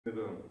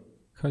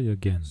Hi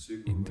again.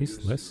 In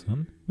this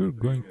lesson we're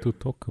going to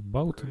talk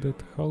about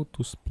that how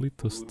to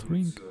split a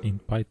string in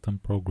Python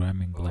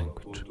programming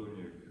language.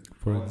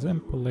 For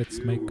example, let's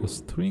make a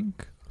string,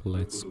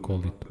 let's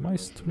call it my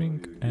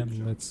string,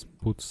 and let's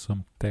put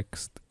some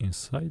text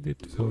inside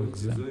it. For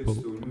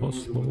example,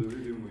 Oslo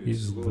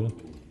is the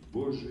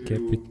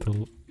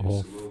capital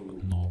of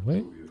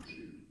Norway.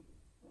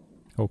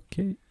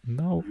 Okay,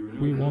 now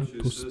we want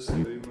to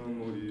split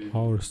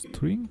our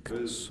string,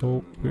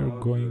 so we're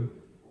going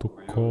to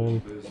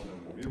call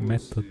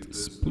method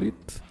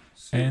split,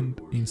 and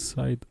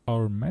inside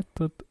our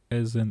method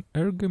as an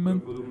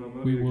argument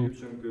we will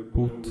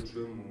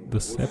put the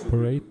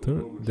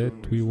separator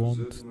that we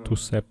want to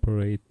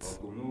separate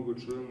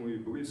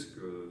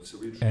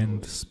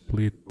and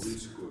split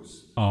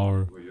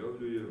our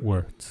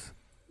words.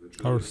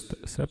 Our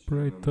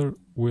separator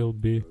will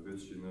be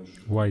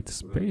white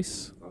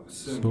space,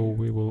 so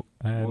we will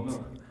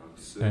add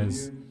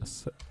as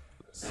a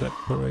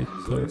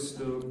separator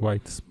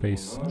white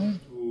space sign,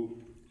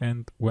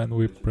 and when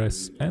we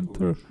press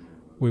enter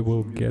we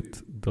will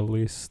get the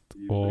list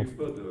of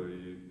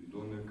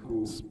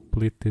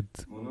splitted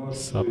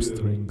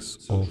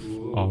substrings of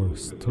our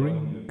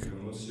string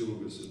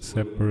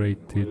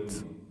separated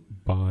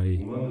by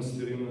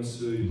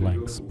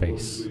blank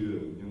space.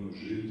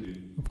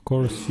 Of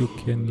course, you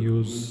can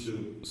use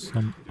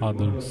some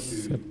other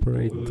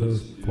separator.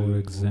 For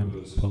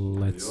example,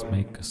 let's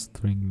make a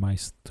string my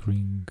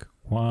string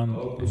 1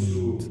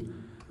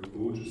 and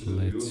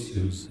let's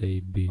use A,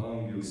 B,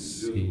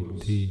 C,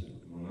 D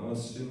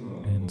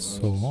and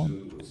so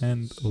on,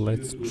 and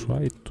let's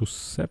try to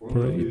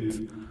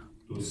separate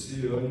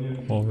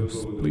or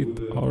split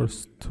our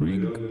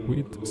string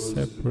with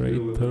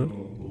separator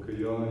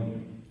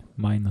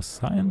minus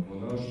sign,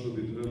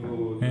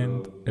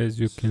 and as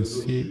you can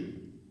see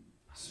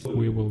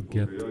we will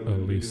get a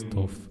list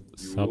of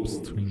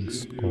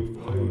substrings of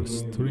our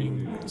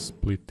string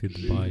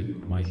splitted by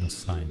minus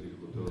sign.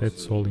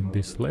 That's all in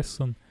this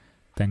lesson.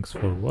 Thanks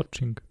for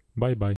watching. Bye bye.